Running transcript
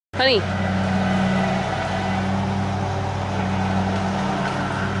Honey.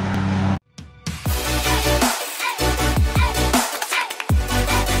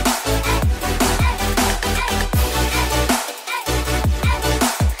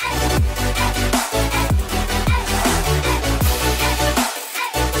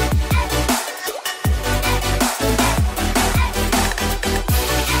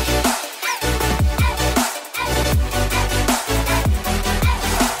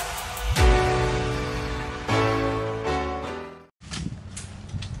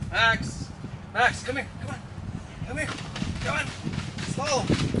 Max, come here, come on, come here, come on, slow,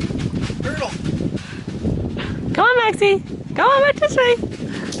 hurdle. Come on, Maxie, come on back this way.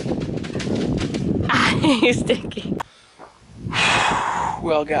 He's sticky.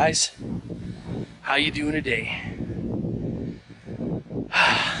 Well, guys, how you doing today?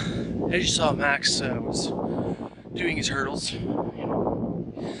 As you saw, Max was doing his hurdles, you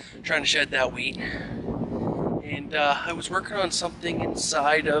know, trying to shed that weight. And I was working on something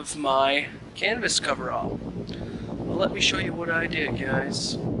inside of my canvas coverall. Well, let me show you what I did,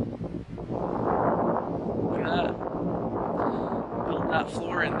 guys. Look at that. Built that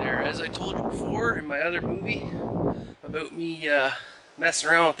floor in there. As I told you before in my other movie about me messing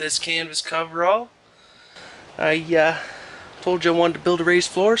around with this canvas coverall, I told you I wanted to build a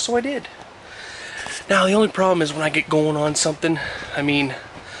raised floor, so I did. Now the only problem is when I get going on something, I mean,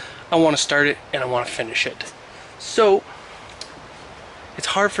 I want to start it and I want to finish it. So it's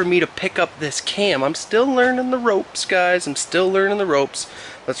hard for me to pick up this cam. I'm still learning the ropes, guys. I'm still learning the ropes.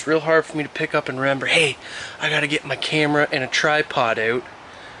 But it's real hard for me to pick up and remember, hey, I gotta get my camera and a tripod out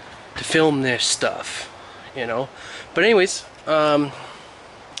to film this stuff, you know. But anyways, it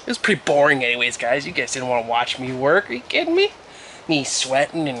was pretty boring anyways, guys. You guys didn't want to watch me work. Are you kidding me? Me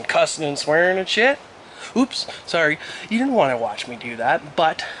sweating and cussing and swearing and shit. Oops, sorry. You didn't want to watch me do that,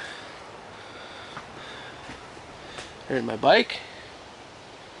 but there's my bike.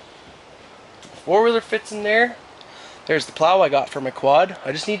 Four-wheeler fits in there. There's the plow I got for my quad.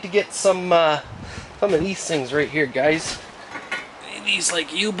 I just need to get some of these things right here, guys. These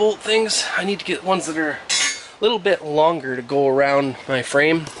like U-bolt things. I need to get ones that are a little bit longer to go around my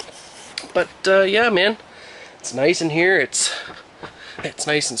frame. But yeah, man, it's nice in here. It's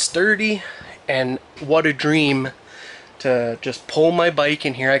nice and sturdy. And what a dream to just pull my bike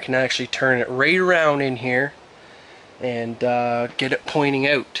in here. I can actually turn it right around in here and get it pointing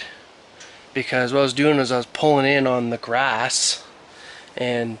out. Because what I was doing is I was pulling in on the grass,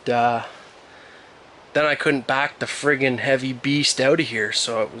 and then I couldn't back the friggin' heavy beast out of here,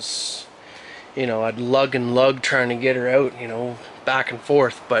 so it was, you know, I'd lug and lug trying to get her out, you know, back and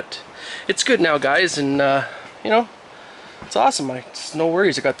forth. But it's good now, guys, and you know, it's awesome. It's no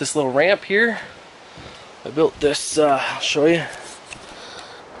worries. I got this little ramp here. I built this, I'll show you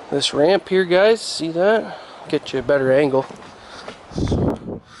this ramp here, guys. See that? Get you a better angle.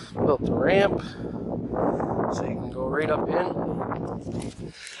 Built the ramp so you can go right up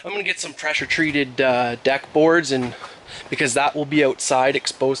in. I'm gonna get some pressure treated deck boards, and because that will be outside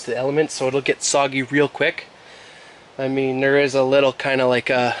exposed to the elements, so it'll get soggy real quick. I mean, there is a little kind of like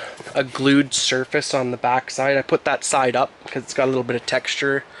a glued surface on the back side. I put that side up because it's got a little bit of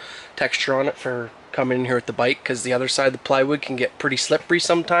texture on it for coming in here with the bike, because the other side of the plywood can get pretty slippery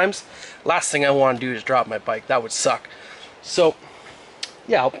sometimes. Last thing I want to do is drop my bike. That would suck. So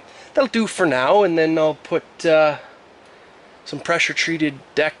yeah, that'll do for now, and then I'll put some pressure treated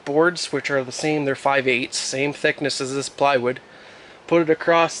deck boards, which are the same. They're 5/8, same thickness as this plywood. Put it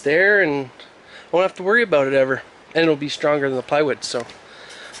across there, and I won't have to worry about it ever, and it'll be stronger than the plywood. So,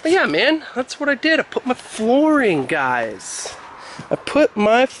 but yeah, man, that's what I did. I put my floor in, guys. I put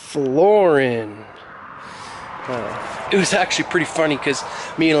my floor in. It was actually pretty funny because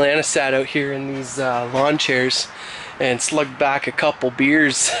me and Alana sat out here in these lawn chairs and slugged back a couple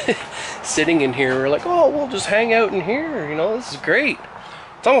beers sitting in here. We're like, oh, we'll just hang out in here, you know, this is great.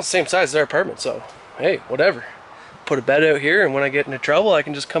 It's almost the same size as our apartment, so hey, whatever. Put a bed out here, and when I get into trouble, I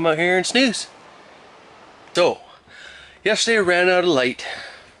can just come out here and snooze. So, yesterday I ran out of light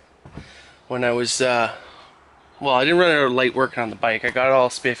when I was, well, I didn't run out of light working on the bike. I got it all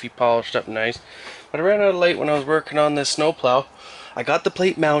spiffy, polished up nice. But I ran out of light when I was working on this snowplow. I got the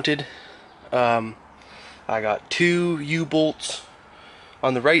plate mounted. I got 2 U-bolts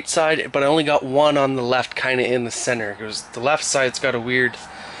on the right side, but I only got one on the left, kind of in the center. Because the left side's got a weird,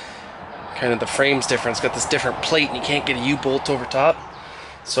 kind of the frame's different. It's got this different plate, and you can't get a U-bolt over top.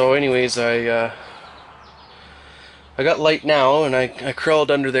 So anyways, I got light now, and I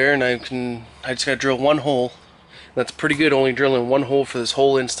crawled under there, and I just got to drill one hole. That's pretty good, only drilling one hole for this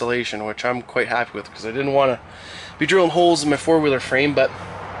whole installation, which I'm quite happy with, because I didn't want to be drilling holes in my four-wheeler frame. But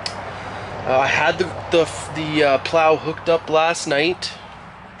I had the plow hooked up last night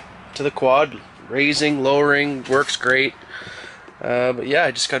to the quad, raising, lowering, works great. But yeah,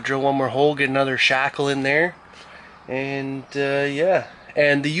 I just got to drill one more hole, get another shackle in there, and yeah.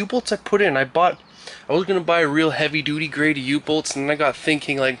 And the U-bolts I put in, I was gonna buy a real heavy-duty grade of U-bolts, and then I got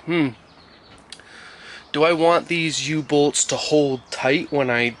thinking like, do I want these U-bolts to hold tight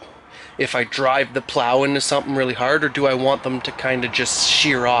if I drive the plow into something really hard, or do I want them to kind of just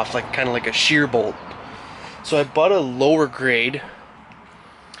shear off, kind of like a shear bolt? So I bought a lower grade,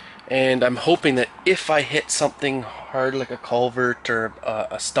 and I'm hoping that if I hit something hard like a culvert or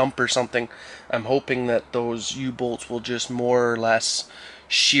a stump or something, I'm hoping that those U-bolts will just more or less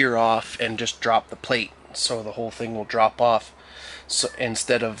shear off and just drop the plate, so the whole thing will drop off. So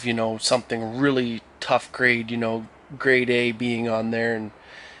instead of, something really tough grade, grade A being on there,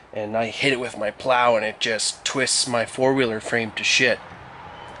 and I hit it with my plow and it just twists my four-wheeler frame to shit.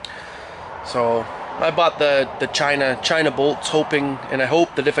 So I bought the China bolts, hoping, and I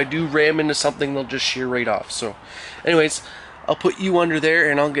hope that if I do ram into something, they'll just shear right off. So anyways, I'll put you under there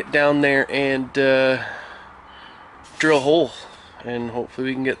and I'll get down there and drill a hole, and hopefully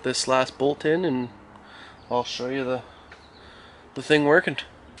we can get this last bolt in, and I'll show you the thing working.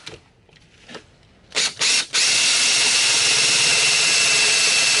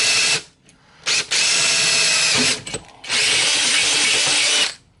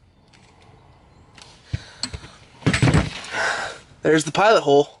 There's the pilot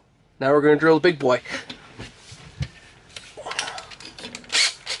hole. Now we're going to drill the big boy.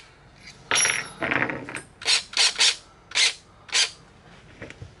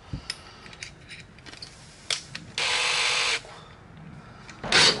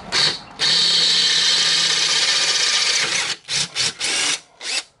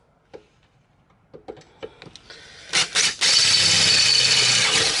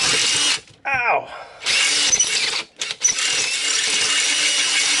 Ow!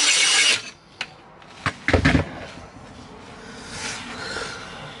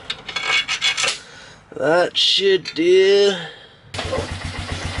 That should do.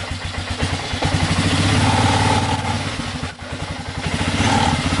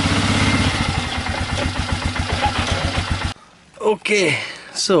 Okay,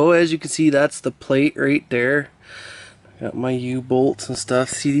 so as you can see, that's the plate right there. Got my U-bolts and stuff.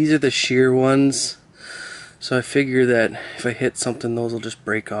 See, these are the shear ones. So I figure that if I hit something, those will just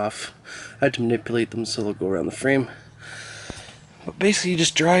break off. I had to manipulate them so they'll go around the frame. But basically you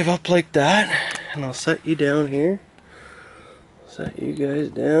just drive up like that, and I'll set you down here. Set you guys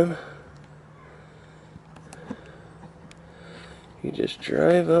down. You just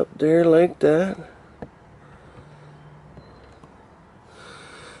drive up there like that.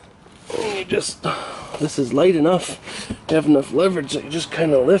 And you just, this is light enough, you have enough leverage that you just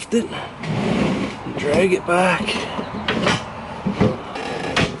kind of lift it and drag it back.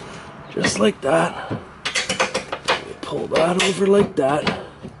 Just like that. You pull that over like that.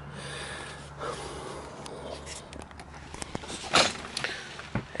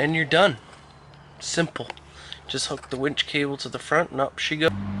 And you're done. Simple. Just hook the winch cable to the front and up she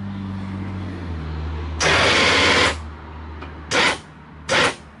goes.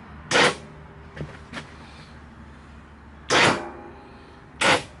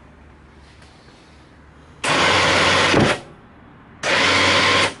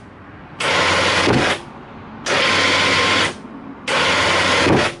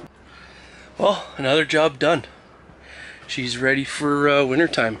 Well, another job done. She's ready for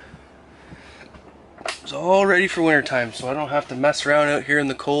wintertime. It's all ready for wintertime, so I don't have to mess around out here in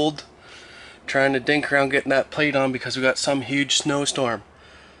the cold trying to dink around getting that plate on because we got some huge snowstorm.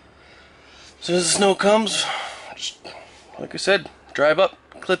 As soon as the snow comes, just, like I said, drive up,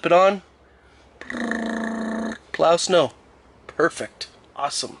 clip it on, plow snow. Perfect.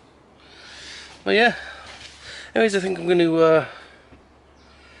 Awesome. Well, yeah. Anyways, I think I'm going to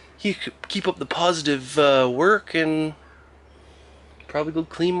keep up the positive work and probably go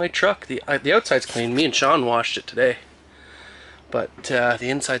clean my truck. The outside's clean. Me and Sean washed it today, but the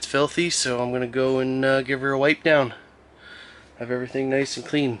inside's filthy, so I'm gonna go and give her a wipe down. Have everything nice and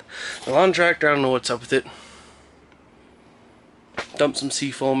clean. The lawn tractor, I don't know what's up with it. Dump some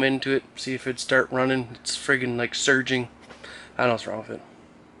seafoam into it, see if it'd start running. It's friggin' like surging. I don't know what's wrong with it.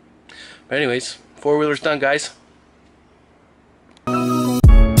 But anyways, four-wheeler's done, guys.